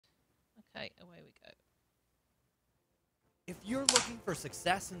Okay, away we go. If you're looking for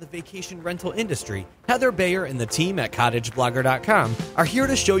success in the vacation rental industry, Heather Bayer and the team at cottageblogger.com are here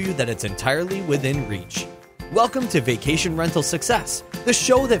to show you that it's entirely within reach. Welcome to Vacation Rental Success, the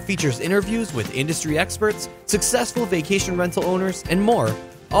show that features interviews with industry experts, successful vacation rental owners, and more,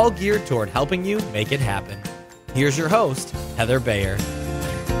 all geared toward helping you make it happen. Here's your host, Heather Bayer.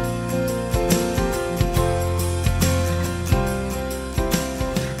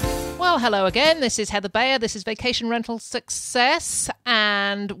 Well, hello again. This is Heather Bayer. This is Vacation Rental Success.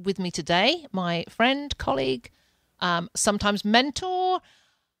 And with me today, my friend, colleague, sometimes mentor,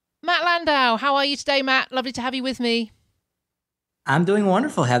 Matt Landau. How are you today, Matt? Lovely to have you with me. I'm doing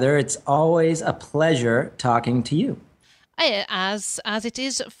wonderful, Heather. It's always a pleasure talking to you. As it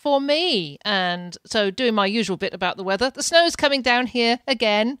is for me. And so doing my usual bit about the weather. The snow's coming down here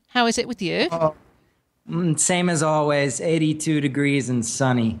again. How is it with you? Same as always, 82 degrees and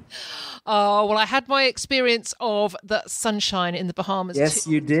sunny. Oh, well, I had my experience of the sunshine in the Bahamas. Yes,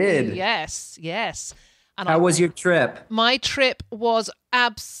 you did. Yes. And How was your trip? My trip was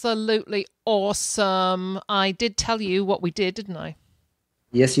absolutely awesome. I did tell you what we did, didn't I?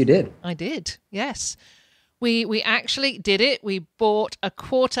 Yes, you did. I did, yes. We actually did it. We bought a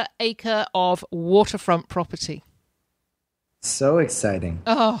 1/4 acre of waterfront property. So exciting.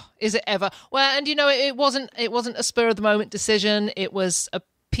 Oh, is it ever? Well, and it wasn't a spur of the moment decision. It was a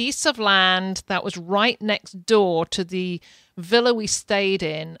piece of land that was right next door to the villa we stayed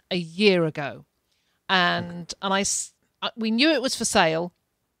in a year ago. And we knew it was for sale,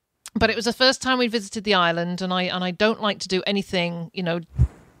 but it was the first time we visited the island, and I don't like to do anything,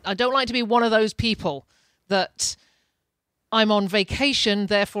 I don't like to be one of those people that I'm on vacation,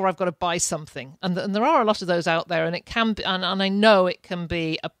 therefore I've got to buy something. And there are a lot of those out there, and it can be, and I know it can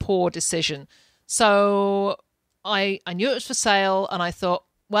be a poor decision. So I knew it was for sale, and I thought,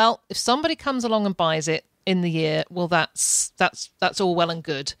 well, if somebody comes along and buys it in the year, well, that's all well and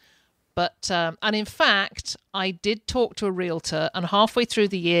good. But and in fact, I did talk to a realtor, and halfway through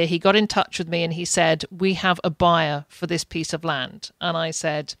the year, he got in touch with me and he said, "We have a buyer for this piece of land." And I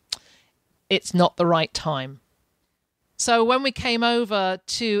said, "It's not the right time." So when we came over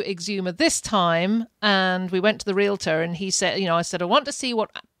to Exuma this time, and we went to the realtor, and he said, I said, "I want to see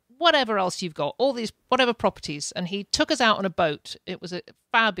whatever else you've got, all these whatever properties," and he took us out on a boat. It was a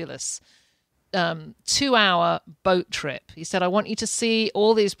fabulous 2-hour boat trip. He said, "I want you to see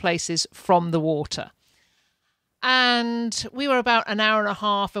all these places from the water." And we were about an hour and a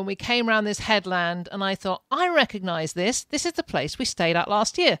half, and we came around this headland, and I thought, I recognize this. This is the place we stayed at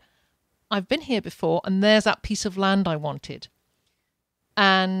last year. I've been here before, and there's that piece of land I wanted.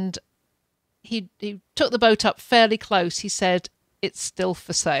 And he took the boat up fairly close. He said, "It's still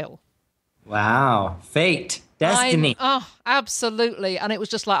for sale." Wow. Fate. Destiny. Oh, absolutely. And it was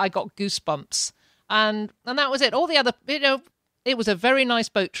just like I got goosebumps. And that was it. All the other, it was a very nice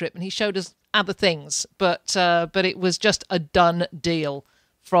boat trip, and he showed us other things, but it was just a done deal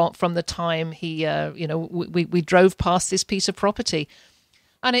from the time he, we drove past this piece of property.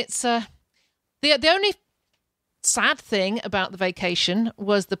 And it's the only sad thing about the vacation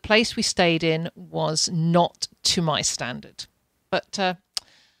was the place we stayed in was not to my standard. But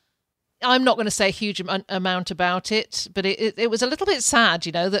I'm not going to say a huge amount about it, but it was a little bit sad,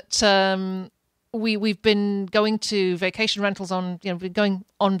 that we've been going to vacation rentals been going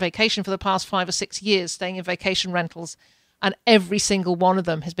on vacation for the past 5 or 6 years, staying in vacation rentals, and every single one of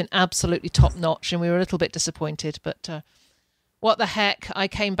them has been absolutely top notch, and we were a little bit disappointed. But what the heck? I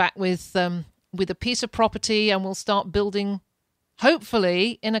came back with a piece of property, and we'll start building,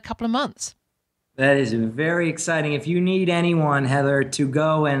 hopefully, in a couple of months. That is very exciting. If you need anyone, Heather, to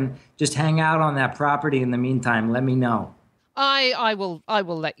go and just hang out on that property in the meantime, let me know. I will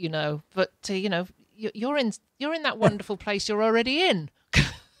let you know. But you're in that wonderful place you're already in.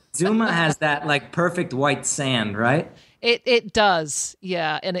 Zuma has that perfect white sand, right? It does,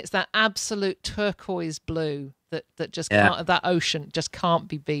 yeah, and it's that absolute turquoise blue that just can't, that ocean just can't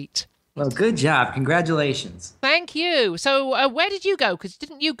be beat. Well, good job. Congratulations. Thank you. So where did you go? Because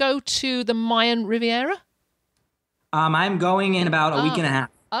didn't you go to the Mayan Riviera? I'm going in about a week and a half.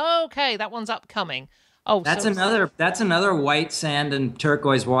 Okay, that one's upcoming. Oh, that's another white sand and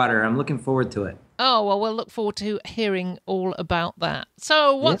turquoise water. I'm looking forward to it. Oh, well, we'll look forward to hearing all about that.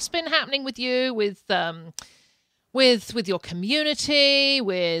 So what's been happening with you, with your community,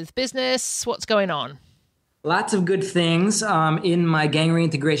 with business? What's going on? Lots of good things. In my gang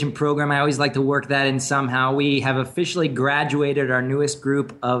reintegration program, I always like to work that in somehow. We have officially graduated our newest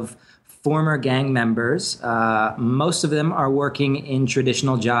group of former gang members. Most of them are working in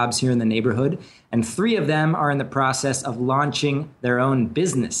traditional jobs here in the neighborhood, and 3 of them are in the process of launching their own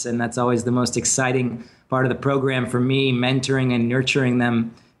business. And that's always the most exciting part of the program for me, mentoring and nurturing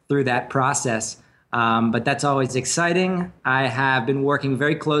them through that process. But that's always exciting. I have been working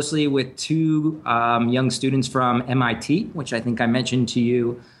very closely with 2 young students from MIT, which I think I mentioned to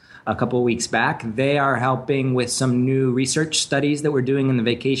you a couple of weeks back. They are helping with some new research studies that we're doing in the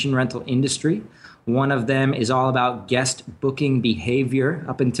vacation rental industry. One of them is all about guest booking behavior.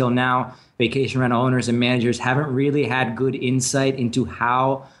 Up until now, vacation rental owners and managers haven't really had good insight into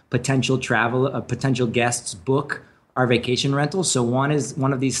how potential guests book our vacation rentals. So one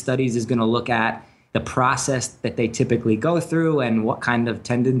of these studies is going to look at the process that they typically go through and what kind of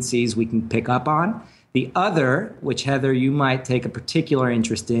tendencies we can pick up on. The other, which Heather, you might take a particular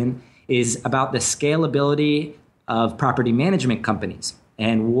interest in, is about the scalability of property management companies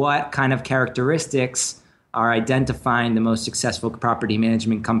and what kind of characteristics are identifying the most successful property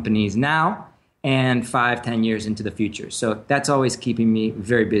management companies now and 5-10 years into the future. So that's always keeping me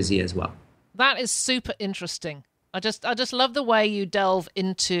very busy as well. That is super interesting. I just love the way you delve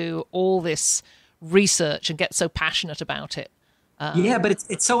into all this research and get so passionate about it. Yeah, but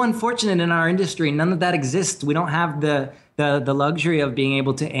it's so unfortunate in our industry. None of that exists. We don't have the luxury of being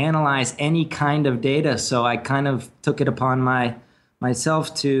able to analyze any kind of data. So I kind of took it upon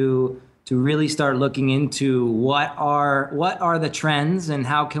myself to really start looking into what are the trends and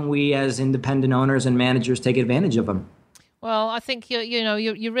how can we as independent owners and managers take advantage of them. Well, I think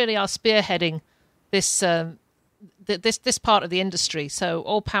you really are spearheading this this part of the industry. So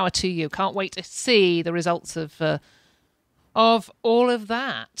all power to you. Can't wait to see the results of all of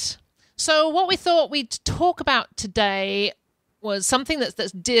that. So what we thought we'd talk about today was something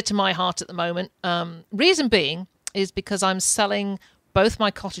that's dear to my heart at the moment. Reason being is because I'm selling both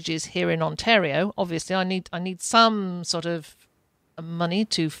my cottages here in Ontario. Obviously, I need some sort of money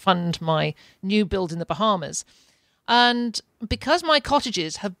to fund my new build in the Bahamas. And because my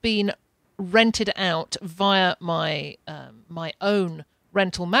cottages have been rented out via my own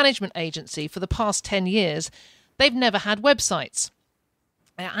rental management agency for the past 10 years, they've never had websites.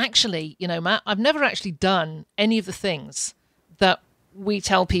 Actually, Matt, I've never actually done any of the things that we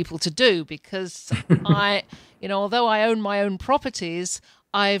tell people to do because although I own my own properties,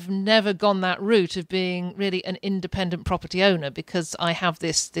 I've never gone that route of being really an independent property owner because I have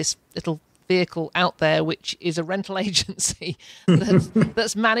this little vehicle out there, which is a rental agency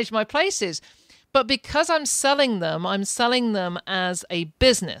that's managed my places. But because I'm selling them as a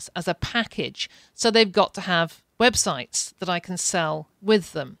business, as a package. So they've got to have websites that I can sell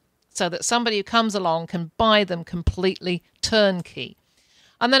with them so that somebody who comes along can buy them completely turnkey.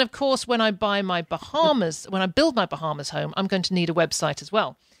 And then, of course, when I build my Bahamas home, I'm going to need a website as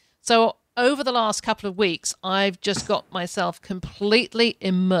well. So over the last couple of weeks, I've just got myself completely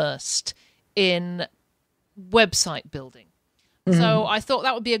immersed in website building. Mm-hmm. So I thought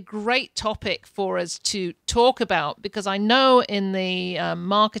that would be a great topic for us to talk about because I know in the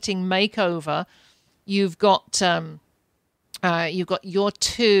marketing makeover, you've got your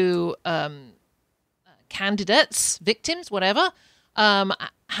 2 candidates, victims, whatever,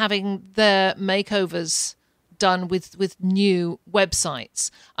 having their makeovers done with new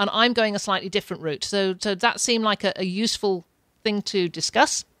websites, and I'm going a slightly different route. So does that seem like a useful thing to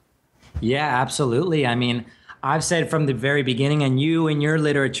discuss? Yeah, absolutely. I mean, I've said from the very beginning, and you in your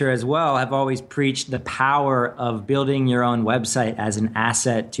literature as well, have always preached the power of building your own website as an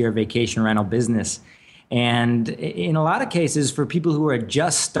asset to your vacation rental business. And in a lot of cases, for people who are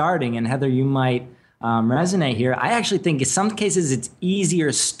just starting, and Heather, you might resonate here, I actually think in some cases it's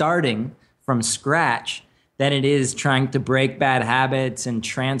easier starting from scratch than it is trying to break bad habits and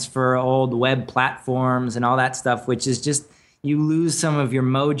transfer old web platforms and all that stuff, which is just, you lose some of your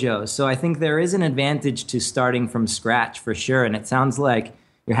mojo. So I think there is an advantage to starting from scratch for sure. And it sounds like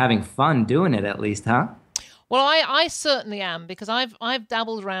you're having fun doing it at least, huh? Well, I certainly am because I've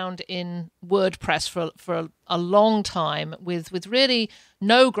dabbled around in WordPress for a long time with really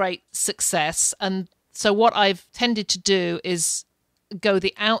no great success. And so what I've tended to do is go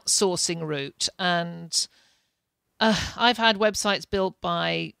the outsourcing route. And I've had websites built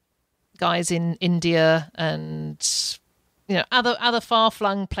by guys in India and other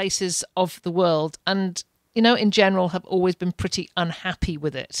far-flung places of the world, and in general have always been pretty unhappy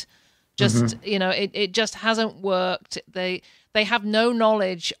with it. Just it just hasn't worked. They have no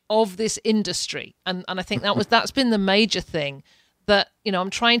knowledge of this industry, and I think that's been the major thing that I'm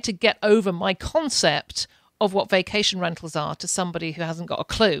trying to get over my concept of what vacation rentals are to somebody who hasn't got a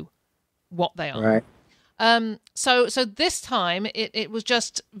clue what they are. Right. So this time it was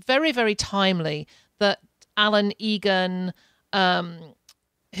just very, very timely that Alan Egan,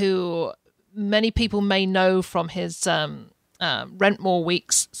 who many people may know from his Rent More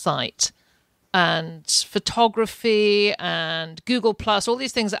Weeks site and photography and Google Plus, all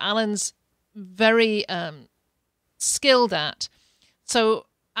these things that Alan's very skilled at. So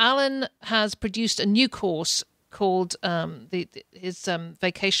Alan has produced a new course called his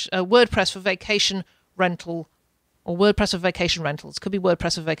WordPress for vacation rental, or WordPress for vacation rentals. Could be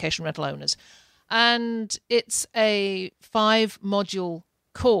WordPress for vacation rental owners. And it's a 5-module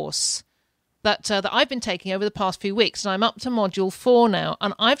course that I've been taking over the past few weeks. And I'm up to module 4 now.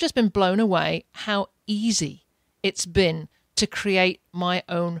 And I've just been blown away how easy it's been to create my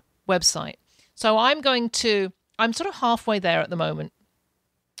own website. So I'm sort of halfway there at the moment.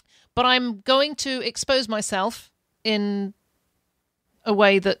 But I'm going to expose myself in a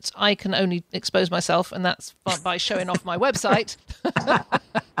way that I can only expose myself, and that's by showing off my website.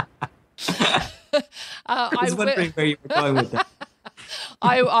 I was wondering where you were going with that.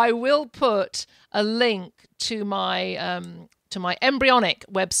 I will put a link to my embryonic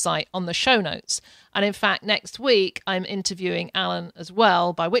website on the show notes. And in fact, next week, I'm interviewing Alan as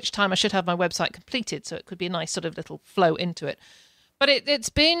well, by which time I should have my website completed. So it could be a nice sort of little flow into it. But it's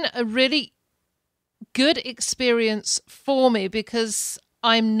been a really good experience for me because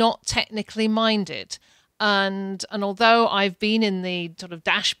I'm not technically minded. And although I've been in the sort of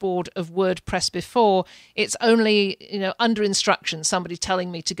dashboard of WordPress before, it's only, under instruction, somebody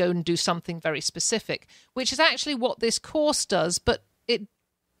telling me to go and do something very specific, which is actually what this course does. But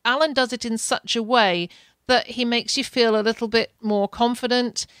Alan does it in such a way that he makes you feel a little bit more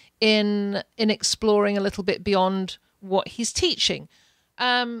confident in exploring a little bit beyond what he's teaching.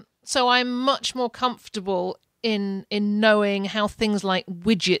 So I'm much more comfortable in knowing how things like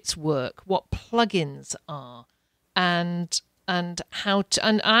widgets work, what plugins are, and how to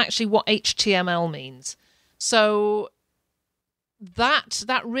and actually what HTML means. So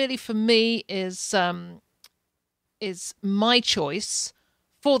that really for me is my choice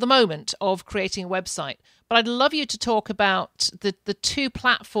for the moment of creating a website. But I'd love you to talk about the 2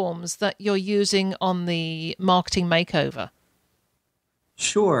 platforms that you're using on the marketing makeover.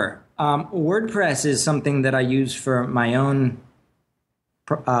 Sure. WordPress is something that I use for my own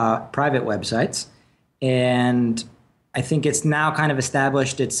private websites. And I think it's now kind of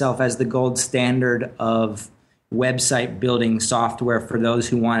established itself as the gold standard of website building software for those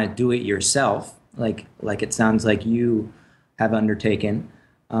who want to do it yourself, like it sounds like you have undertaken.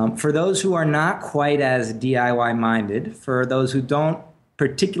 For those who are not quite as DIY minded, for those who don't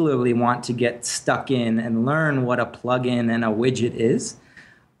particularly want to get stuck in and learn what a plugin and a widget is,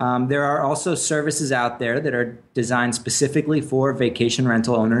 there are also services out there that are designed specifically for vacation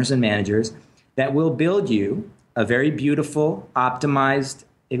rental owners and managers that will build you a very beautiful, optimized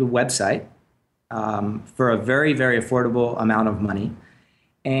website for a very, very affordable amount of money.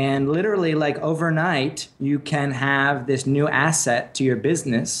 And literally, like overnight, you can have this new asset to your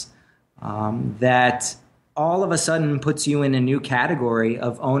business that all of a sudden puts you in a new category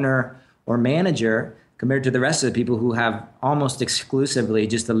of owner or manager compared to the rest of the people who have almost exclusively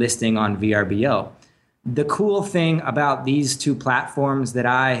just a listing on VRBO. The cool thing about these 2 platforms that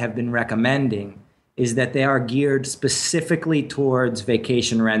I have been recommending is that they are geared specifically towards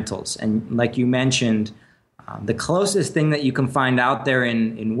vacation rentals. And like you mentioned, the closest thing that you can find out there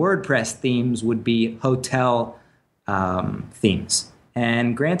in WordPress themes would be hotel themes.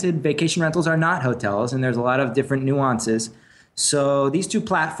 And granted, vacation rentals are not hotels, and there's a lot of different nuances. So these 2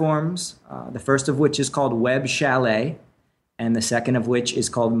 platforms, the first of which is called Web Chalet, and the second of which is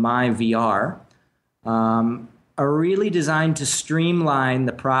called MyVR, are really designed to streamline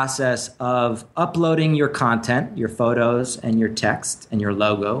the process of uploading your content, your photos and your text and your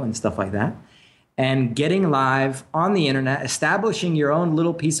logo and stuff like that, and getting live on the internet, establishing your own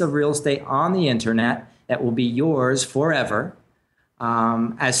little piece of real estate on the internet that will be yours forever,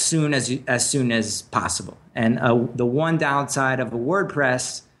 as soon as possible. And the one downside of a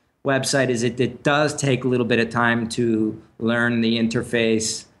WordPress website is it does take a little bit of time to learn the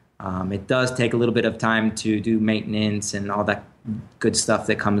interface. It does take a little bit of time to do maintenance and all that good stuff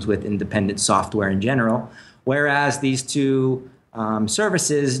that comes with independent software in general, whereas these 2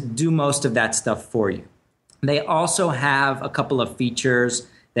 services do most of that stuff for you. They also have a couple of features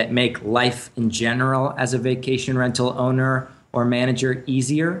that make life in general as a vacation rental owner or manager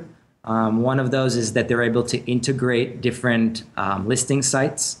easier. One of those is that they're able to integrate different listing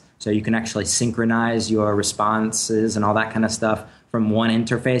sites. So you can actually synchronize your responses and all that kind of stuff from one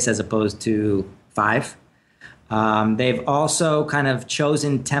interface as opposed to 5. They've also kind of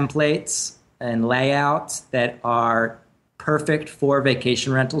chosen templates and layouts that are perfect for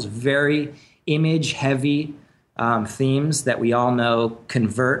vacation rentals, very image heavy themes that we all know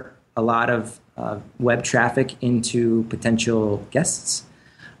convert a lot of web traffic into potential guests.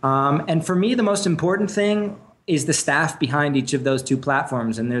 And for me, the most important thing is the staff behind each of those two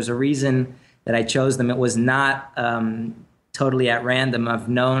platforms. And there's a reason that I chose them. It was not totally at random. I've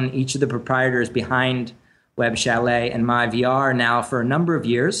known each of the proprietors behind Web Chalet and MyVR now for a number of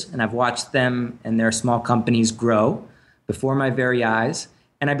years, and I've watched them and their small companies grow before my very eyes.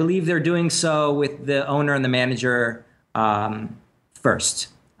 And I believe they're doing so with the owner and the manager first.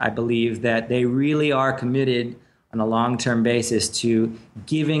 I believe that they really are committed on a long-term basis to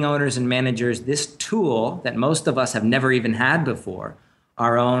giving owners and managers this tool that most of us have never even had before,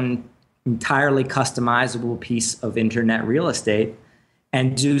 our own entirely customizable piece of internet real estate,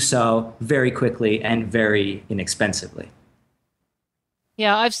 and do so very quickly and very inexpensively.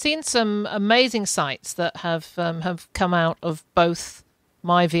 Yeah, I've seen some amazing sites that have come out of both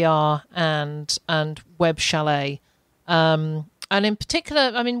MyVR and Web Chalet, and in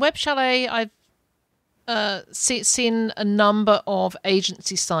particular, I mean, Web Chalet, I've seen a number of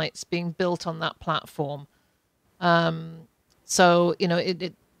agency sites being built on that platform. So you know,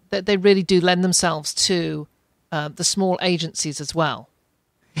 they really do lend themselves to the small agencies as well.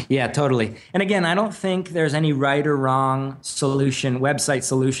 Yeah, totally. And again, I don't think there's any right or wrong solution, website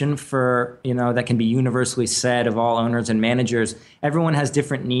solution for, that can be universally said of all owners and managers. Everyone has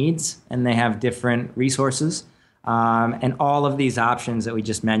different needs and they have different resources. And all of these options that we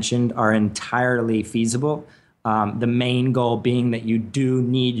just mentioned are entirely feasible. The main goal being that you do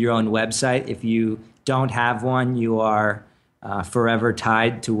need your own website. If you don't have one, you are forever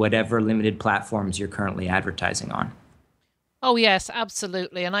tied to whatever limited platforms you're currently advertising on. Oh, yes,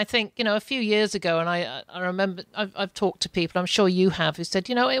 absolutely. And I think, a few years ago, and I remember I've talked to people, I'm sure you have, who said,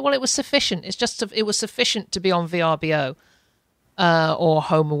 it was sufficient. It was sufficient to be on VRBO or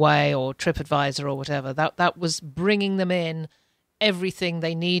HomeAway or TripAdvisor or whatever. That was bringing them in everything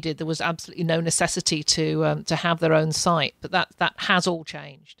they needed. There was absolutely no necessity to have their own site. But that has all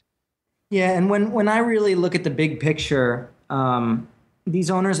changed. Yeah, and when I really look at the big picture,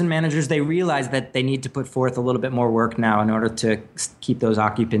 these owners and managers, they realize that they need to put forth a little bit more work now in order to keep those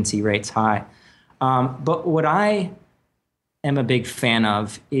occupancy rates high. But what I am a big fan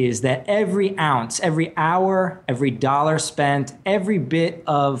of is that every ounce, every hour, every dollar spent, every bit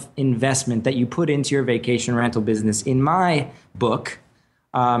of investment that you put into your vacation rental business, in my book,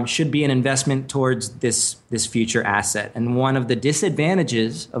 should be an investment towards this future asset. And one of the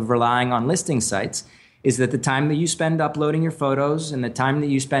disadvantages of relying on listing sites is that the time that you spend uploading your photos and the time that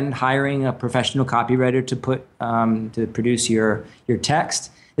you spend hiring a professional copywriter to produce your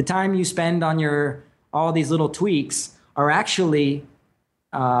text, the time you spend on all these little tweaks are actually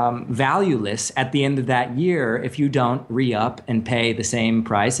valueless at the end of that year if you don't re-up and pay the same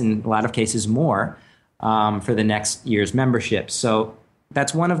price, in a lot of cases more, for the next year's membership. So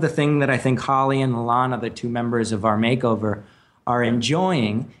that's one of the things that I think Holly and Alana, the two members of our makeover, are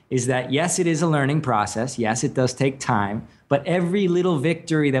enjoying, is that, yes, it is a learning process. Yes, it does take time. But every little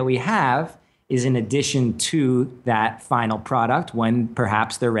victory that we have is in addition to that final product when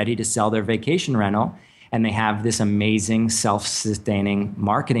perhaps they're ready to sell their vacation rental and they have this amazing self-sustaining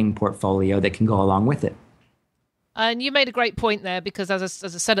marketing portfolio that can go along with it. And you made a great point there, because as I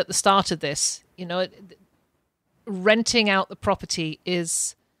said at the start of this, renting out the property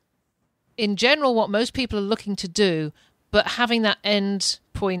is, in general, what most people are looking to do. But having that end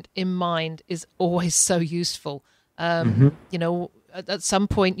point in mind is always so useful. At some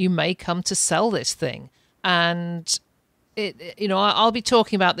point you may come to sell this thing, and I'll be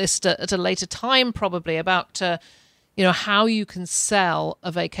talking about this at a later time, probably about how you can sell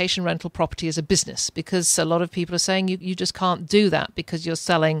a vacation rental property as a business, because a lot of people are saying you just can't do that because you're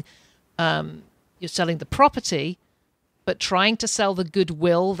selling the property. But trying to sell the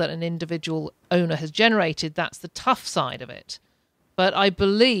goodwill that an individual owner has generated, that's the tough side of it. But I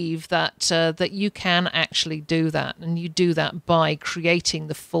believe that you can actually do that, and you do that by creating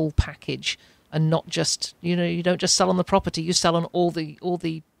the full package, and not just, you don't just sell on the property, you sell on all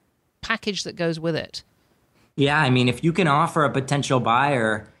the package that goes with it. Yeah, I mean, if you can offer a potential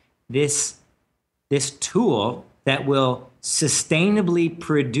buyer this tool that will sustainably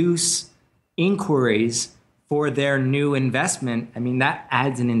produce inquiries for their new investment, I mean, that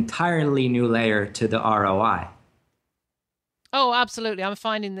adds an entirely new layer to the ROI. Oh, absolutely. I'm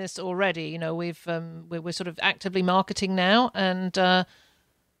finding this already. We're sort of actively marketing now, and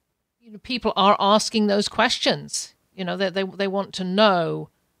people are asking those questions. They want to know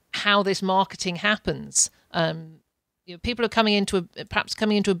how this marketing happens. people are perhaps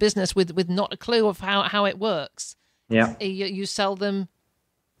coming into a business with not a clue of how it works. Yeah. You sell them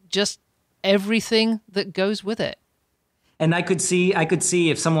just everything that goes with it. And I could see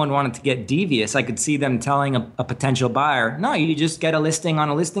if someone wanted to get devious, I could see them telling a potential buyer, no, you just get a listing on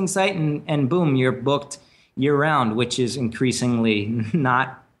a listing site and boom, you're booked year round, which is increasingly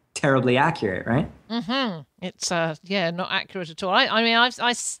not terribly accurate, right? Mm-hmm. It's not accurate at all. I mean,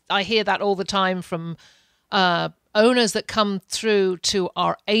 I hear that all the time from owners that come through to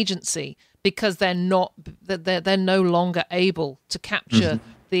our agency because they're no longer able to capture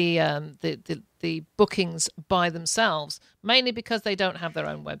the bookings by themselves, mainly because they don't have their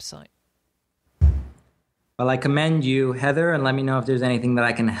own website. Well, I commend you, Heather, and let me know if there's anything that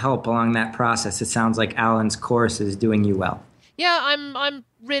I can help along that process. It sounds like Alan's course is doing you well. Yeah, I'm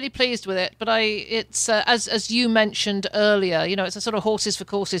really pleased with it, but it's as you mentioned earlier, it's a sort of horses for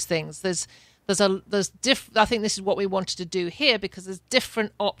courses things. I think this is what we wanted to do here because there's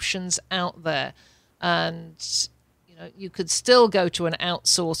different options out there, and you could still go to an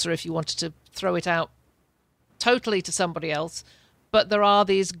outsourcer if you wanted to throw it out totally to somebody else, but there are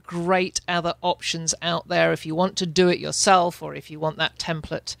these great other options out there if you want to do it yourself or if you want that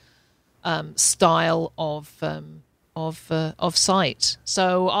template style of site.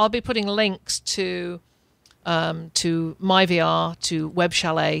 So I'll be putting links to MyVR, to Web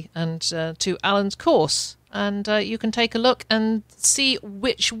Chalet, and to Alan's course, and you can take a look and see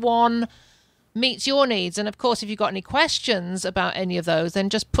which one meets your needs. And of course, if you've got any questions about any of those, then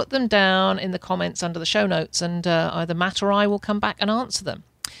just put them down in the comments under the show notes, and either Matt or I will come back and answer them.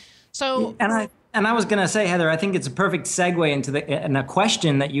 So, and I was going to say, Heather, I think it's a perfect segue into a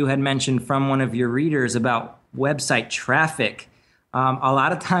question that you had mentioned from one of your readers about website traffic. A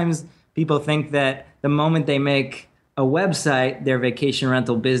lot of times people think that the moment they make a website, their vacation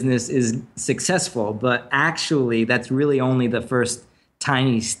rental business is successful, but actually that's really only the first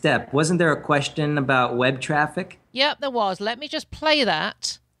tiny step. Wasn't there a question about web traffic? Yep, there was. Let me just play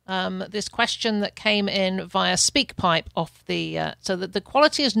that. This question that came in via SpeakPipe off the so that the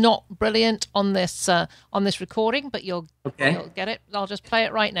quality is not brilliant on this recording, but you'll get it. I'll just play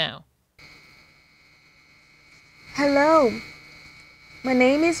it right now. Hello, my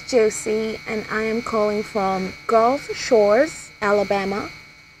name is Josie, and I am calling from Gulf Shores, Alabama,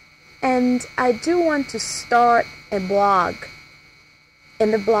 and I do want to start a blog.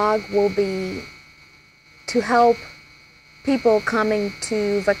 And the blog will be to help people coming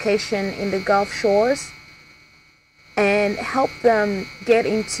to vacation in the Gulf Shores and help them get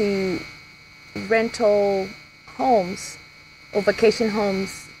into rental homes or vacation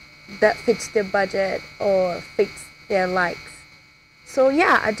homes that fits their budget or fits their likes. So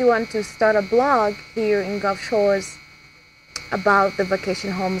yeah, I do want to start a blog here in Gulf Shores about the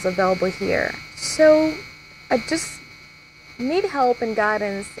vacation homes available here. So I just need help and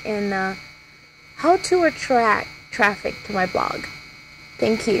guidance in how to attract traffic to my blog.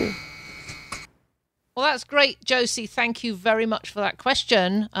 Thank you. Well, that's great, Josie. Thank you very much for that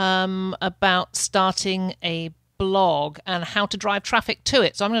question about starting a blog and how to drive traffic to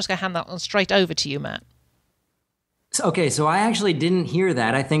it. So I'm just going to hand that one straight over to you, Matt. Okay, so I actually didn't hear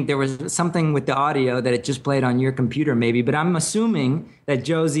that. I think there was something with the audio that it just played on your computer maybe, but I'm assuming that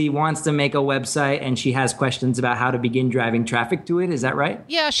Josie wants to make a website and she has questions about how to begin driving traffic to it. Is that right?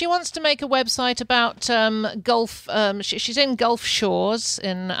 Yeah, she wants to make a website about Gulf. She's in Gulf Shores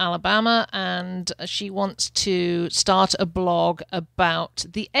in Alabama, and she wants to start a blog about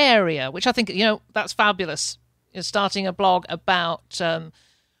the area, which I think, that's fabulous. You're starting a blog about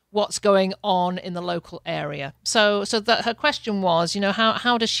what's going on in the local area. So that her question was,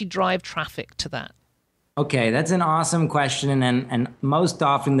 how does she drive traffic to that? Okay, that's an awesome question, and most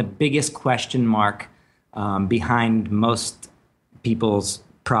often the biggest question mark behind most people's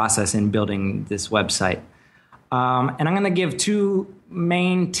process in building this website. And I'm going to give two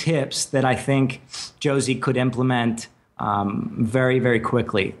main tips that I think Josie could implement very, very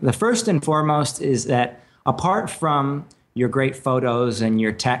quickly. The first and foremost is that apart from your great photos and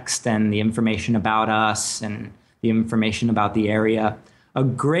your text and the information about us and the information about the area, a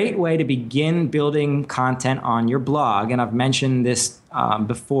great way to begin building content on your blog, and I've mentioned this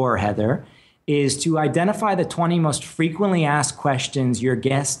before, Heather, is to identify the 20 most frequently asked questions your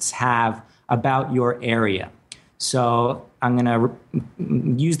guests have about your area. So I'm going to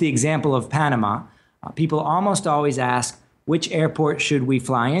use the example of Panama. People almost always ask, which airport should we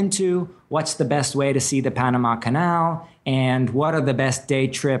fly into? What's the best way to see the Panama Canal? And what are the best day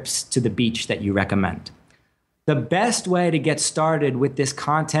trips to the beach that you recommend? The best way to get started with this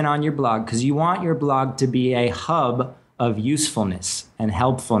content on your blog, because you want your blog to be a hub of usefulness and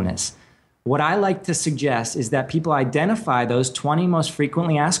helpfulness, what I like to suggest is that people identify those 20 most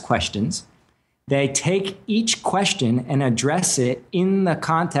frequently asked questions. They take each question and address it in the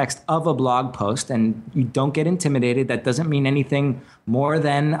context of a blog post, and you don't get intimidated. That doesn't mean anything more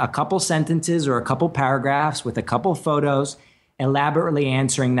than a couple sentences or a couple paragraphs with a couple photos elaborately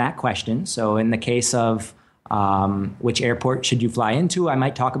answering that question. So in the case of which airport should you fly into, I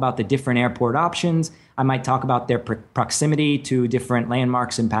might talk about the different airport options. I might talk about their proximity to different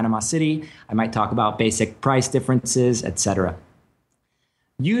landmarks in Panama City. I might talk about basic price differences, etc.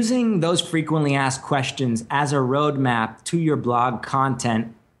 Using those frequently asked questions as a roadmap to your blog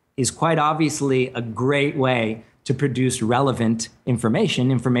content is quite obviously a great way to produce relevant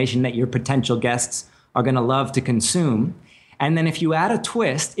information that your potential guests are going to love to consume. And then if you add a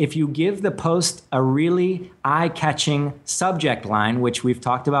twist, if you give the post a really eye-catching subject line, which we've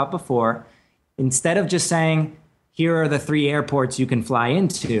talked about before, instead of just saying, here are the 3 airports you can fly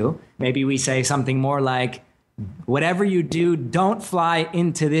into, maybe we say something more like, whatever you do, don't fly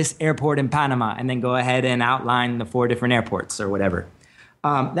into this airport in Panama, and then go ahead and outline the 4 different airports or whatever.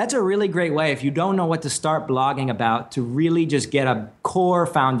 That's a really great way, if you don't know what to start blogging about, to really just get a core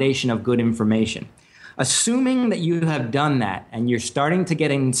foundation of good information. Assuming that you have done that and you're starting to get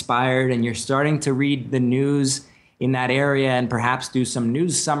inspired and you're starting to read the news in that area and perhaps do some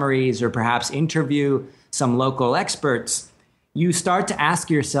news summaries or perhaps interview some local experts, you start to ask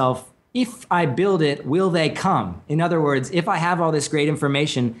yourself, if I build it, will they come? In other words, if I have all this great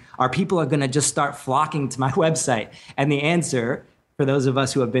information, are people going to just start flocking to my website? And the answer, for those of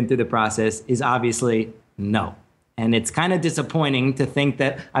us who have been through the process, is obviously no. And it's kind of disappointing to think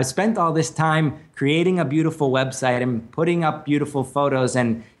that I've spent all this time creating a beautiful website and putting up beautiful photos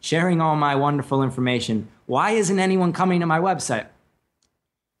and sharing all my wonderful information. Why isn't anyone coming to my website?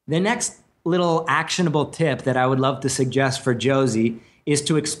 The next little actionable tip that I would love to suggest for Josie is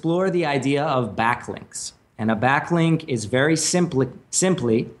to explore the idea of backlinks. And a backlink is very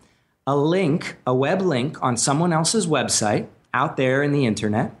simply a link, a web link on someone else's website out there in the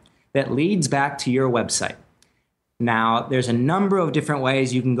internet that leads back to your website. Now, there's a number of different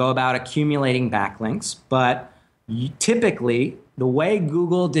ways you can go about accumulating backlinks, but typically the way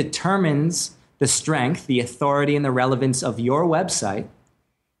Google determines the strength, the authority, and the relevance of your website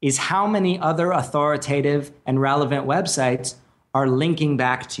is how many other authoritative and relevant websites are linking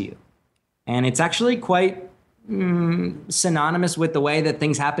back to you. And it's actually quite synonymous with the way that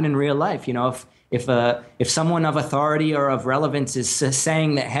things happen in real life. You know, if someone of authority or of relevance is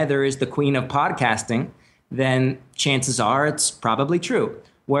saying that Heather is the queen of podcasting, then chances are it's probably true.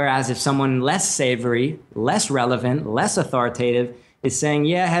 Whereas if someone less savory, less relevant, less authoritative is saying,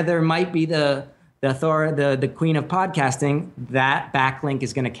 yeah, Heather might be the queen of podcasting, that backlink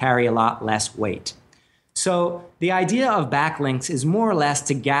is going to carry a lot less weight. So the idea of backlinks is more or less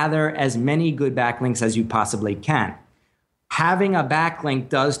to gather as many good backlinks as you possibly can. Having a backlink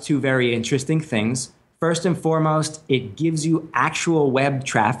does 2 very interesting things. First and foremost, it gives you actual web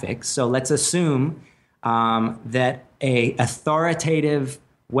traffic. So let's assume that a authoritative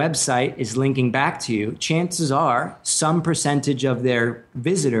website is linking back to you. Chances are some percentage of their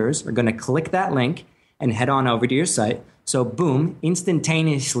visitors are going to click that link and head on over to your site. So boom,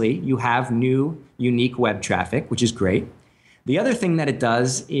 instantaneously, you have new, unique web traffic, which is great. The other thing that it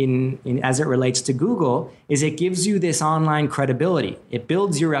does as it relates to Google is it gives you this online credibility. It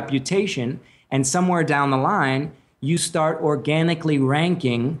builds your reputation, and somewhere down the line, you start organically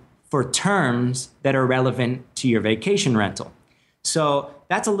ranking for terms that are relevant to your vacation rental. So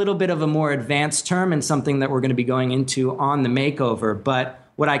that's a little bit of a more advanced term and something that we're going to be going into on the makeover. But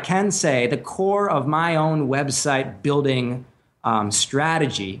what I can say, the core of my own website building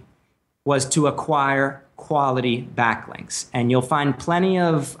strategy was to acquire quality backlinks. And you'll find plenty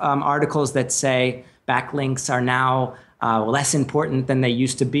of articles that say backlinks are now less important than they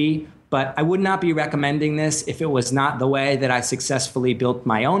used to be. But I would not be recommending this if it was not the way that I successfully built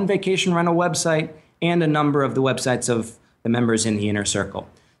my own vacation rental website and a number of the websites of the members in the inner circle.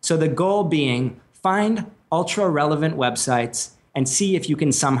 So the goal being, find ultra relevant websites and see if you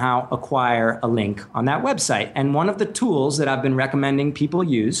can somehow acquire a link on that website. And one of the tools that I've been recommending people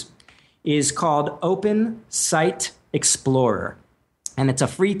use is called Open Site Explorer. And it's a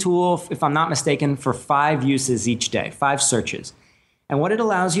free tool, if I'm not mistaken, for 5 uses each day, 5 searches. And what it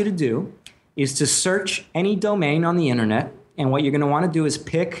allows you to do is to search any domain on the internet. And what you're going to want to do is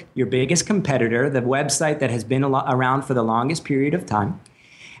pick your biggest competitor, the website that has been around for the longest period of time.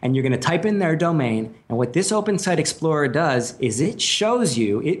 And you're going to type in their domain. And what this Open Site Explorer does is it shows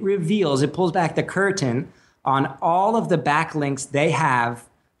you, it reveals, it pulls back the curtain on all of the backlinks they have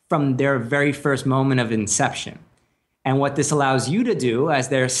from their very first moment of inception. And what this allows you to do as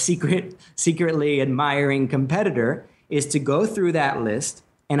their secretly admiring competitor is to go through that list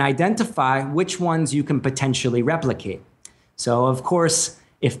and identify which ones you can potentially replicate. So of course,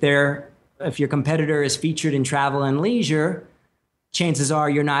 if your competitor is featured in travel and leisure, chances are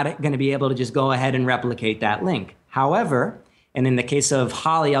you're not going to be able to just go ahead and replicate that link. However, and in the case of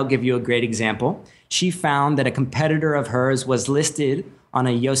Holly, I'll give you a great example. She found that a competitor of hers was listed on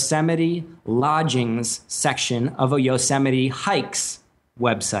a Yosemite lodgings section of a Yosemite Hikes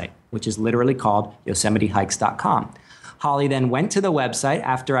website, which is literally called yosemitehikes.com. Holly then went to the website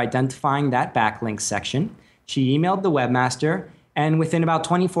after identifying that backlink section. She emailed the webmaster, and within about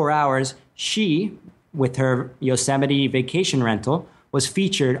 24 hours, she, with her Yosemite vacation rental, was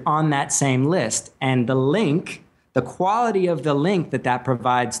featured on that same list. And the link, the quality of the link that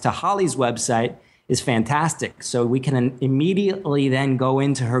provides to Holly's website is fantastic. So we can immediately then go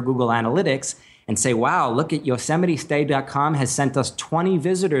into her Google Analytics and say, wow, look at YosemiteStay.com has sent us 20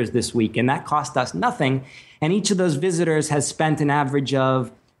 visitors this week, and that cost us nothing. And each of those visitors has spent an average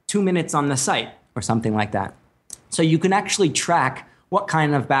of 2 minutes on the site or something like that. So you can actually track what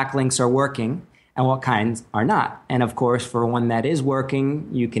kind of backlinks are working and what kinds are not. And of course, for one that is working,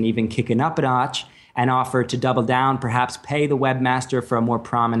 you can even kick it up a notch and offer to double down, perhaps pay the webmaster for a more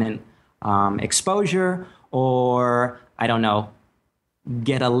prominent exposure, or I don't know,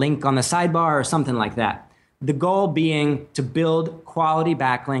 get a link on the sidebar or something like that. The goal being to build quality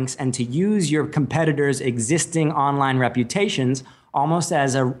backlinks and to use your competitors' existing online reputations almost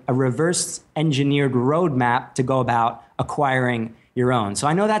as a reverse engineered roadmap to go about acquiring your own. So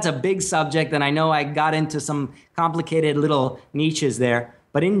I know that's a big subject, and I know I got into some complicated little niches there,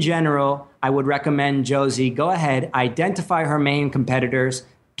 but in general, I would recommend Josie go ahead, identify her main competitors,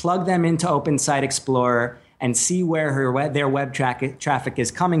 plug them into Open Site Explorer, and see where their web traffic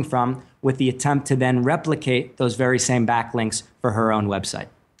is coming from, with the attempt to then replicate those very same backlinks for her own website.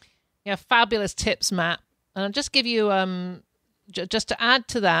 Yeah, fabulous tips, Matt. And I'll just give you, just to add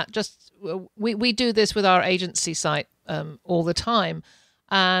to that, we do this with our agency site all the time.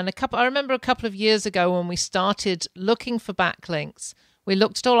 And I remember a couple of years ago when we started looking for backlinks, we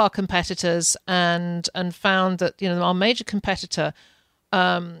looked at all our competitors and found that our major competitor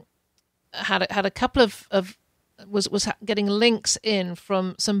had a couple of was getting links in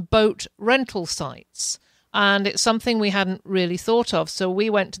from some boat rental sites, and it's something we hadn't really thought of. So we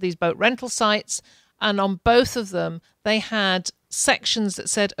went to these boat rental sites, and on both of them they had sections that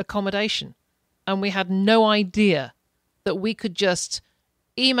said accommodation, and we had no idea that we could just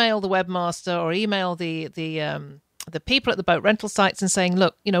email the webmaster or email the people at the boat rental sites and saying,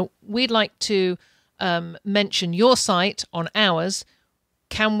 look, we'd like to mention your site on ours.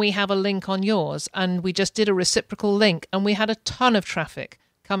 Can we have a link on yours? And we just did a reciprocal link, and we had a ton of traffic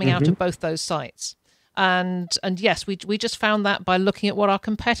coming out of both those sites. And yes, we just found that by looking at what our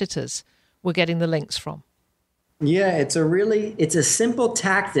competitors were getting the links from. Yeah, it's a simple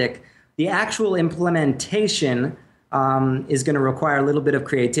tactic. The actual implementation is going to require a little bit of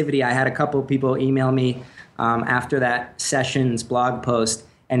creativity. I had a couple of people email me after that session's blog post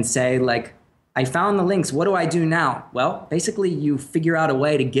and say, like, I found the links. What do I do now? Well, basically, you figure out a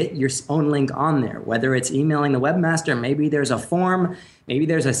way to get your own link on there, whether it's emailing the webmaster. Maybe there's a form. Maybe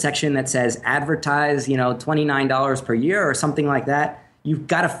there's a section that says advertise, $29 per year or something like that. You've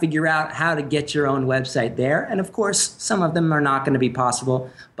got to figure out how to get your own website there. And of course, some of them are not going to be possible,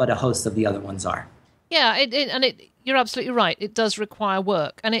 but a host of the other ones are. Yeah, you're absolutely right. It does require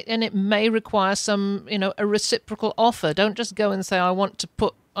work, and it may require some, a reciprocal offer. Don't just go and say, I want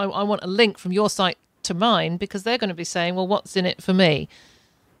a link from your site to mine, because they're going to be saying, well, what's in it for me?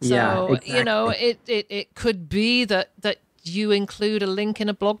 So, yeah, exactly. It could be that you include a link in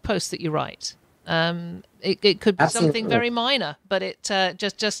a blog post that you write. It could be Absolutely. Something very minor, but it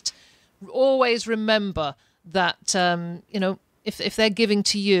just always remember that, if they're giving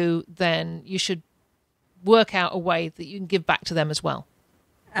to you, then you should work out a way that you can give back to them as well.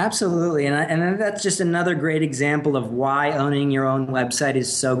 Absolutely. And that's just another great example of why owning your own website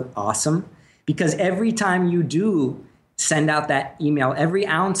is so awesome. Because every time you do send out that email, every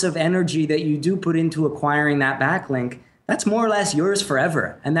ounce of energy that you do put into acquiring that backlink, that's more or less yours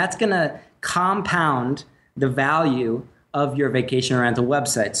forever. And that's going to compound the value of your vacation rental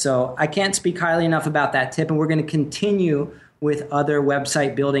website. So I can't speak highly enough about that tip. And we're going to continue with other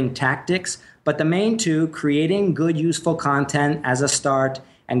website building tactics. But the main two, creating good, useful content as a start,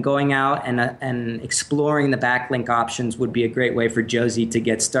 and going out and exploring the backlink options would be a great way for Josie to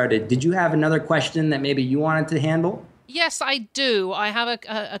get started. Did you have another question that maybe you wanted to handle? Yes, I do. I have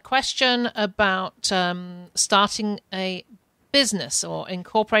a question about starting a business or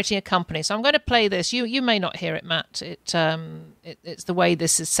incorporating a company. So I'm going to play this. You may not hear it, Matt. It's the way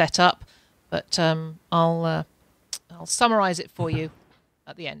this is set up, but I'll summarize it for you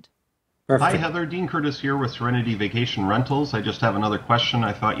at the end. Perfect. Hi, Heather. Dean Curtis here with Serenity Vacation Rentals. I just have another question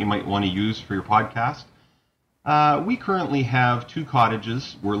I thought you might want to use for your podcast. We currently have 2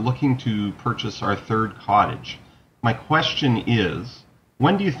 cottages. We're looking to purchase our 3rd cottage. My question is,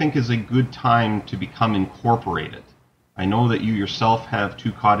 when do you think is a good time to become incorporated? I know that you yourself have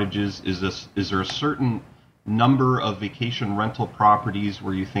 2 cottages. Is there a certain number of vacation rental properties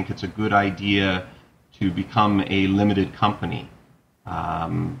where you think it's a good idea to become a limited company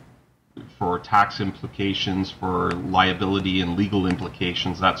for tax implications, for liability and legal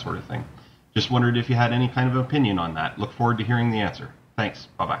implications, that sort of thing? Just wondered if you had any kind of opinion on that. Look forward to hearing the answer. Thanks.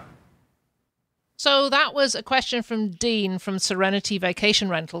 Bye-bye. So that was a question from Dean from Serenity Vacation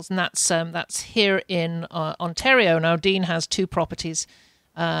Rentals, and that's here in Ontario. Now, Dean has 2 properties,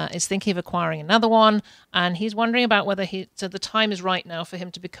 is thinking of acquiring another one, and he's wondering about whether the time is right now for him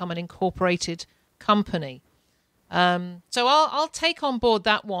to become an incorporated company. So I'll take on board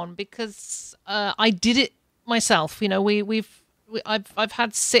that one because I did it myself. You know, I've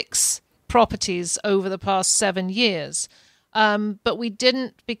had 6 properties over the past 7 years. But we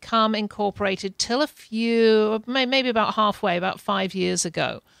didn't become incorporated till maybe about halfway, about 5 years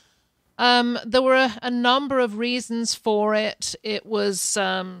ago. There were a number of reasons for it. It was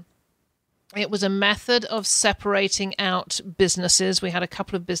a method of separating out businesses. We had a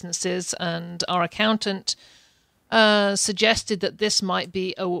couple of businesses, and our accountant suggested that this might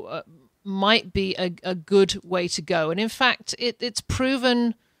be a good way to go. And in fact, it's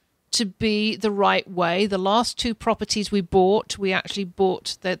proven to be the right way. The last 2 properties we actually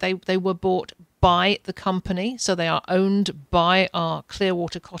bought, they were bought by the company, so they are owned by our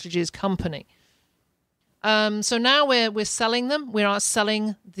Clearwater Cottages company. So now we're selling them. We are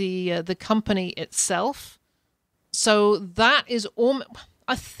selling the company itself. So that is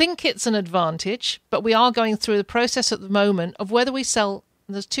I think it's an advantage, but we are going through the process at the moment of whether we sell.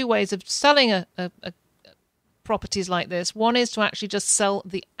 There's 2 ways of selling a properties like this. One is to actually just sell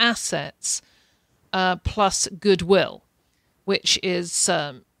the assets plus goodwill, which is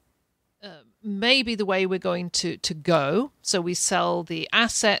maybe the way we're going to go. So we sell the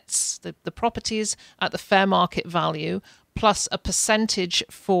assets, the properties at the fair market value, plus a percentage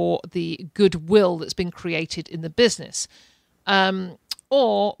for the goodwill that's been created in the business.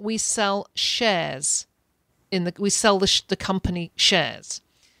 Or we sell shares. We sell the company shares.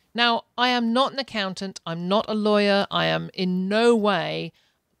 Now, I am not an accountant. I'm not a lawyer. I am in no way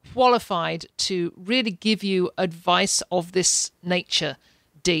qualified to really give you advice of this nature,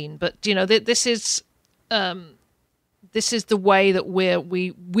 Dean. But you know, this is the way that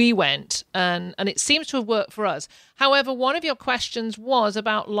we went, and it seems to have worked for us. However, one of your questions was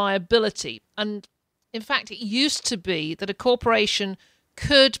about liability, and in fact, it used to be that a corporation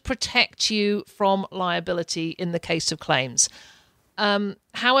could protect you from liability in the case of claims.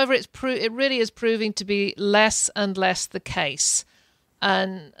 However, it really is proving to be less and less the case.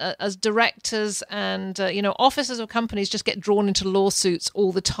 And as directors and officers of companies just get drawn into lawsuits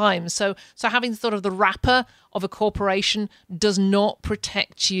all the time. So having sort of the wrapper of a corporation does not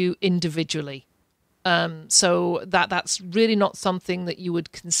protect you individually. So that's really not something that you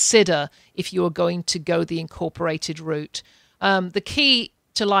would consider if you are going to go the incorporated route. The key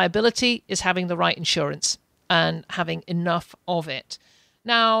to liability is having the right insurance and having enough of it.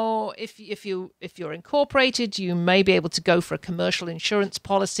 Now, if you're incorporated, you may be able to go for a commercial insurance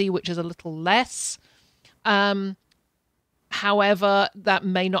policy, which is a little less. However, that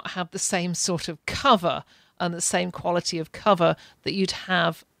may not have the same sort of cover and the same quality of cover that you'd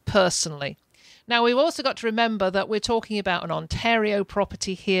have personally. Now, we've also got to remember that we're talking about an Ontario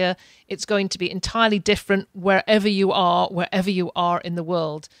property here. It's going to be entirely different wherever you are in the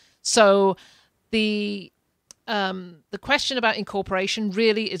world. So the question about incorporation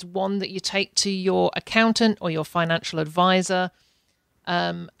really is one that you take to your accountant or your financial advisor.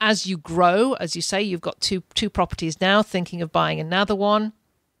 As you grow, as you say, you've got two properties now, thinking of buying another one.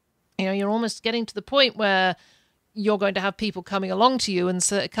 You know, you're almost getting to the point where you're going to have people coming to you and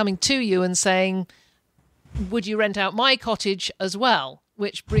saying, would you rent out my cottage as well?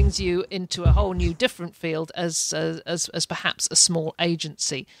 Which brings you into a whole new different field as perhaps a small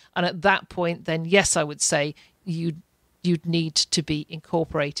agency. And at that point, then yes, I would say you'd need to be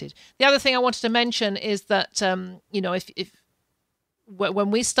incorporated. The other thing I wanted to mention is that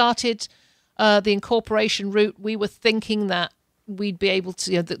when we started the incorporation route, we were thinking that we'd be able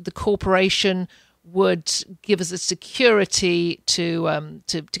to, the corporation would give us a security to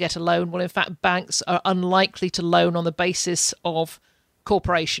get a loan. Well, in fact, banks are unlikely to loan on the basis of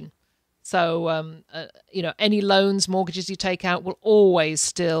corporation. So, any loans, mortgages you take out will always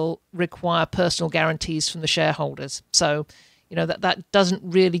still require personal guarantees from the shareholders. So, that doesn't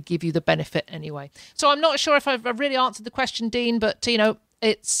really give you the benefit anyway. So I'm not sure if I've really answered the question, Dean, but,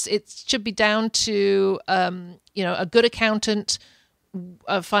 it should be down to, a good accountant,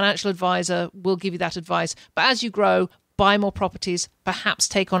 a financial advisor will give you that advice. But as you grow, buy more properties, perhaps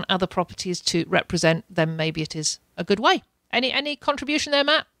take on other properties to represent them. Maybe it is a good way. Any contribution there,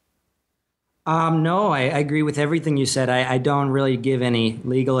 Matt? No, I agree with everything you said. I don't really give any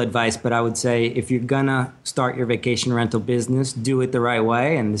legal advice, but I would say if you're going to start your vacation rental business, do it the right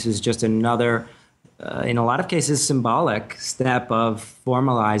way. And this is just another, in a lot of cases, symbolic step of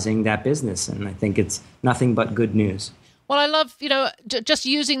formalizing that business. And I think it's nothing but good news. Well, I love, just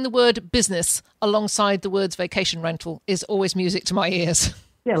using the word business alongside the words vacation rental is always music to my ears.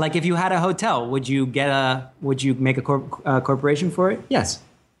 Yeah, like if you had a hotel, would you make a corporation for it? Yes.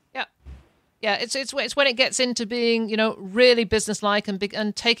 Yeah, it's when it gets into being, really businesslike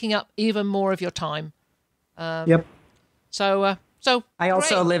and taking up even more of your time. Yep. So I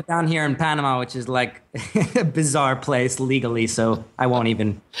also live down here in Panama, which is like a bizarre place legally, so I won't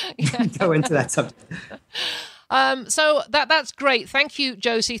even go into that subject. So that's great. Thank you,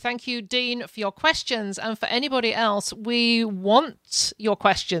 Josie. Thank you, Dean, for your questions. And for anybody else, we want your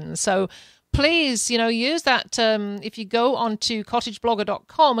questions. So please, use that. If you go onto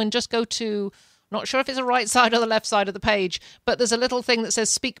cottageblogger.com and just go to, not sure if it's the right side or the left side of the page, but there's a little thing that says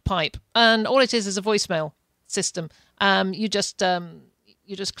SpeakPipe. And all it is a voicemail system. You just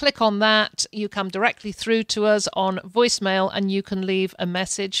click on that. You come directly through to us on voicemail, and you can leave a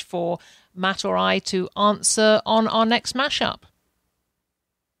message for Matt or I to answer on our next mashup.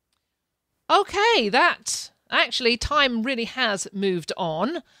 Okay, time really has moved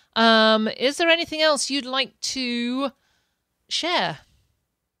on. Is there anything else you'd like to share?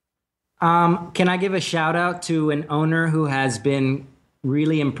 Can I give a shout out to an owner who has been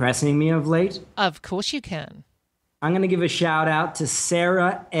really impressing me of late? Of course you can. I'm going to give a shout out to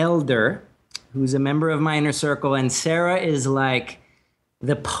Sarah Elder, who's a member of my inner circle. And Sarah is like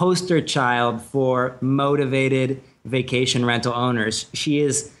the poster child for motivated vacation rental owners. She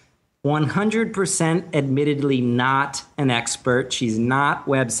is 100% admittedly not an expert. She's not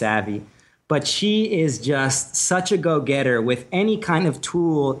web savvy, but she is just such a go-getter with any kind of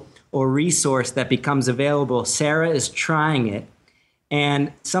tool or resource that becomes available. Sarah is trying it.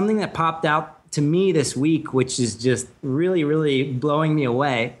 And something that popped out to me this week, which is just really, really blowing me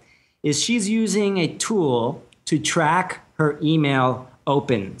away, is she's using a tool to track her email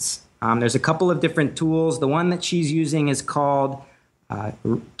opens. There's a couple of different tools. The one that she's using is called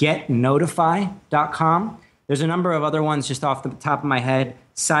getnotify.com. There's a number of other ones just off the top of my head.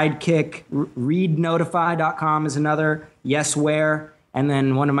 Sidekick, readnotify.com is another. Yesware. And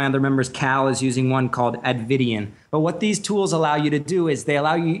then one of my other members, Cal, is using one called Advidian. But what these tools allow you to do is they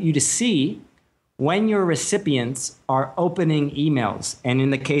allow you to see when your recipients are opening emails. And in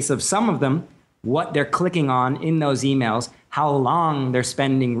the case of some of them, what they're clicking on in those emails, how long they're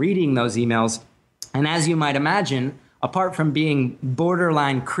spending reading those emails. And as you might imagine, apart from being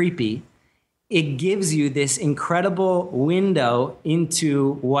borderline creepy, it gives you this incredible window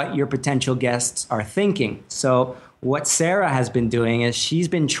into what your potential guests are thinking. So what Sarah has been doing is she's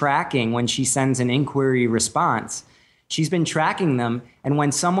been tracking when she sends an inquiry response. She's been tracking them, and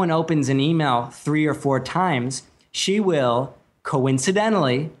when someone opens an email 3 or 4 times, she will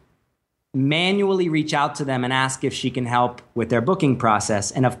coincidentally manually reach out to them and ask if she can help with their booking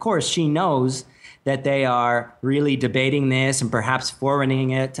process. And of course, she knows that they are really debating this and perhaps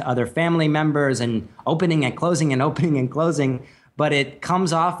forwarding it to other family members and opening and closing and opening and closing. But it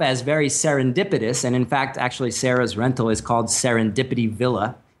comes off as very serendipitous. And in fact, actually, Sarah's rental is called Serendipity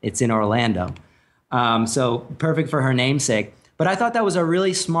Villa. It's in Orlando. So perfect for her namesake. But I thought that was a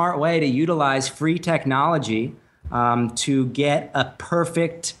really smart way to utilize free technology to get a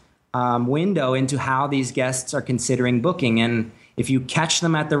perfect window into how these guests are considering booking. And if you catch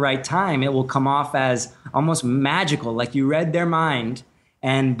them at the right time, it will come off as almost magical, like you read their mind,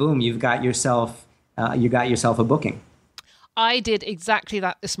 and boom, you got yourself a booking. I did exactly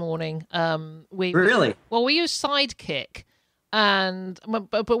that this morning. Really? Well, we use Sidekick,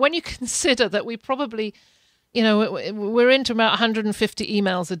 but when you consider that we probably, we're into about 150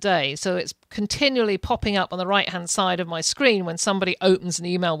 emails a day, so it's continually popping up on the right-hand side of my screen when somebody opens an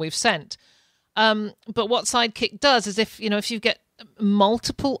email we've sent. But what Sidekick does is if you get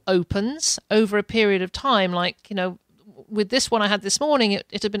multiple opens over a period of time, like, with this one I had this morning,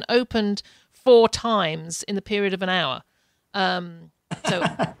 it had been opened 4 times in the period of an hour. So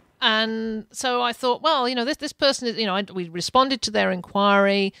I thought, well, this person is, we responded to their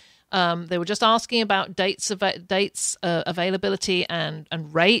inquiry. They were just asking about dates, availability and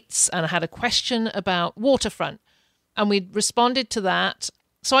rates, and I had a question about waterfront, and we responded to that.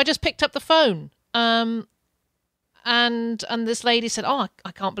 So I just picked up the phone, and this lady said, "Oh,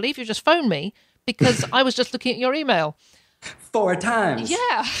 I can't believe you just phoned me because I was just looking at your email 4 times."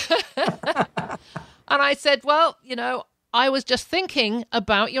 Yeah, and I said, "Well, I was just thinking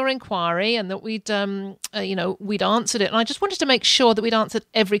about your inquiry and that we'd answered it, and I just wanted to make sure that we'd answered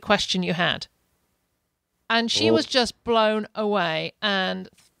every question you had." And she was just blown away. And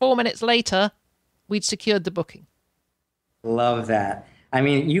 4 minutes later, we'd secured the booking. Love that. I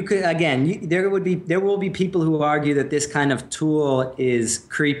mean, you could, again, there will be people who argue that this kind of tool is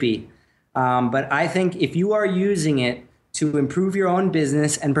creepy. But I think if you are using it to improve your own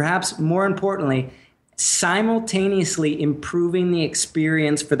business, and perhaps more importantly, simultaneously improving the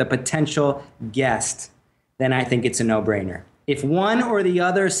experience for the potential guest, then I think it's a no-brainer. If one or the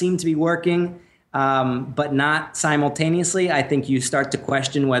other seem to be working, but not simultaneously, I think you start to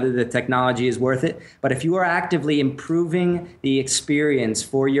question whether the technology is worth it. But if you are actively improving the experience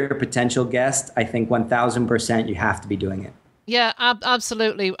for your potential guest, I think 1,000% you have to be doing it. Yeah,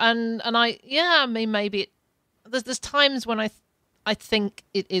 absolutely. And I mean, maybe there's times when I think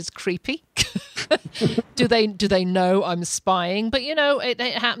it is creepy. Do they know I'm spying? But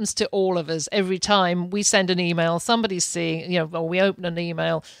it happens to all of us every time we send an email. Somebody's seeing, or we open an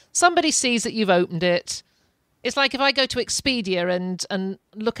email. Somebody sees that you've opened it. It's like if I go to Expedia and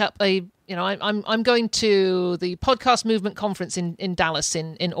look up I'm going to the Podcast Movement Conference in Dallas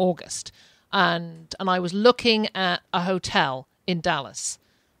in August, and I was looking at a hotel in Dallas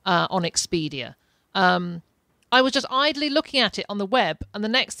on Expedia. I was just idly looking at it on the web, and the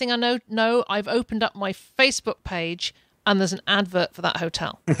next thing I know, I've opened up my Facebook page, and there's an advert for that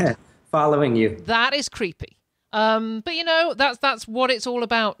hotel. Following you. That is creepy. But that's what it's all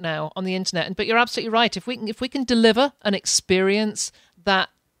about now on the internet. But you're absolutely right. If we can deliver an experience that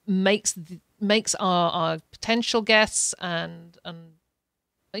makes our potential guests and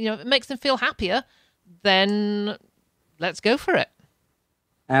it makes them feel happier, then let's go for it.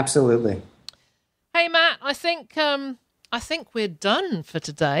 Absolutely. Hey, Matt, I think we're done for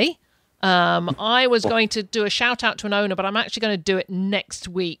today. I was going to do a shout out to an owner, but I'm actually going to do it next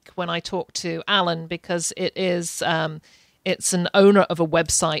week when I talk to Alan, because it's an owner of a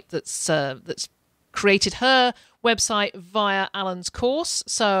website that's created her website via Alan's course.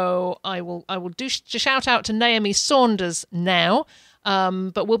 So I will do shout out to Naomi Saunders now,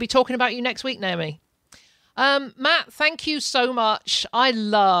 but we'll be talking about you next week, Naomi. Matt, thank you so much. I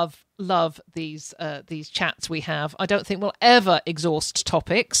love these chats we have. I don't think we'll ever exhaust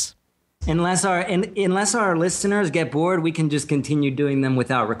topics. Unless our listeners get bored, we can just continue doing them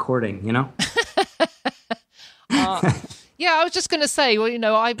without recording, Yeah, I was just going to say, well,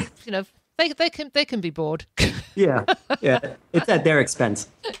 they can be bored. Yeah. It's at their expense.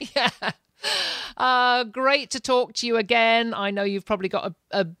 Yeah. Great to talk to you again. I know you've probably got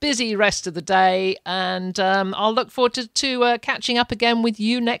a busy rest of the day, and I'll look forward to catching up again with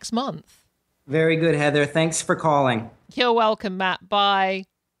you next month. Very good, Heather. Thanks for calling. You're welcome, Matt. Bye.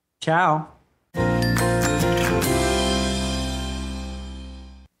 Ciao.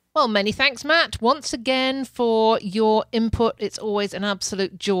 Well, many thanks, Matt, once again for your input. It's always an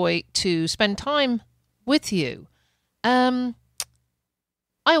absolute joy to spend time with you. I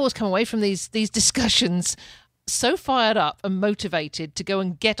always come away from these discussions so fired up and motivated to go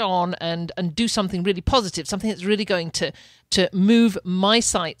and get on and do something really positive, something that's really going to move my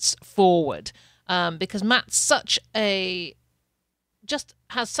sites forward. Because Matt's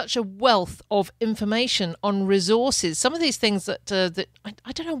has such a wealth of information on resources. Some of these things that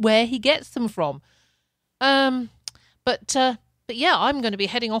I don't know where he gets them from. But yeah, I'm going to be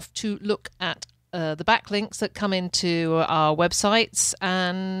heading off to look at the backlinks that come into our websites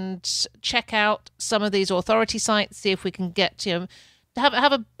and check out some of these authority sites, see if we can get to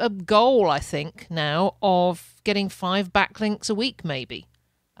have a goal, I think, now of getting 5 backlinks a week, maybe.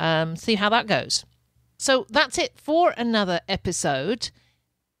 See how that goes. So that's it for another episode.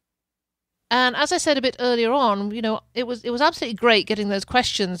 And as I said a bit earlier on, it was absolutely great getting those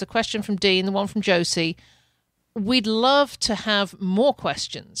questions, the question from Dean, the one from Josie. We'd love to have more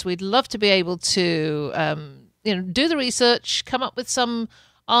questions. We'd love to be able to, do the research, come up with some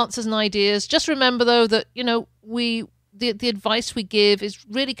answers and ideas. Just remember, though, that, we the advice we give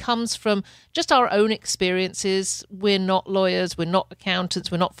really comes from just our own experiences. We're not lawyers, we're not accountants,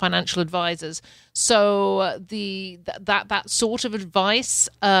 we're not financial advisors. So that sort of advice,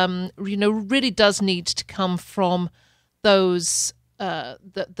 really does need to come from those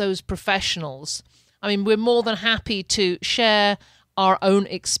professionals. I mean, we're more than happy to share our own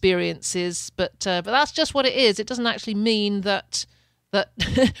experiences, but that's just what it is. It doesn't actually mean that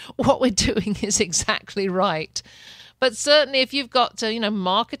what we're doing is exactly right. But certainly, if you've got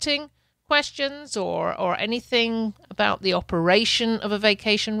marketing questions or anything about the operation of a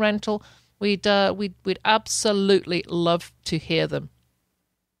vacation rental, we'd absolutely love to hear them.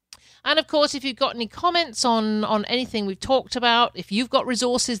 And of course, if you've got any comments on anything we've talked about, if you've got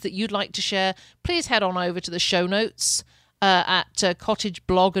resources that you'd like to share, please head on over to the show notes at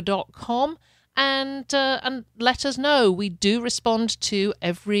cottageblogger.com and let us know. We do respond to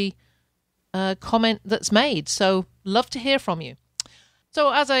every comment that's made, so love to hear from you.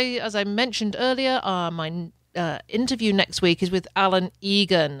 So as I mentioned earlier, my interview next week is with Alan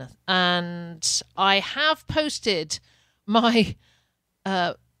Egan, and I have posted my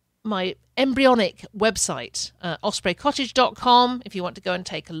my embryonic website, ospreycottage.com, if you want to go and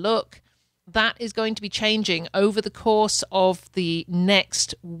take a look. That is going to be changing over the course of the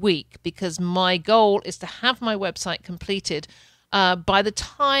next week, because my goal is to have my website completed by the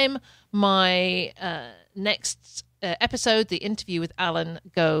time my next episode, the interview with Alan,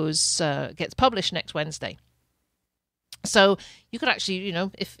 gets published next Wednesday. So you could actually,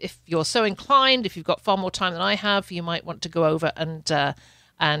 if you're so inclined, if you've got far more time than I have, you might want to go over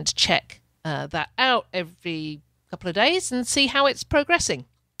and check that out every couple of days and see how it's progressing.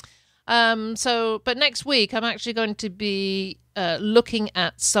 But next week I'm actually going to be looking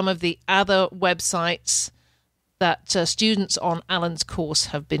at some of the other websites that students on Alan's course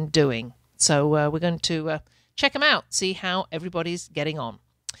have been doing. So we're going to check them out, see how everybody's getting on.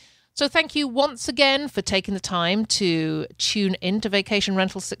 So thank you once again for taking the time to tune into Vacation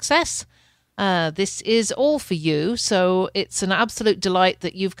Rental Success. This is all for you, so it's an absolute delight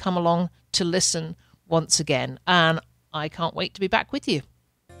that you've come along to listen once again, and I can't wait to be back with you.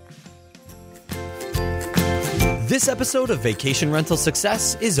 This episode of Vacation Rental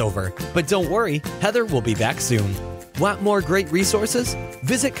Success is over, but don't worry, Heather will be back soon. Want more great resources?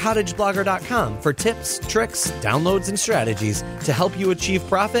 Visit cottageblogger.com for tips, tricks, downloads, and strategies to help you achieve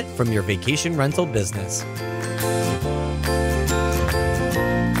profit from your vacation rental business.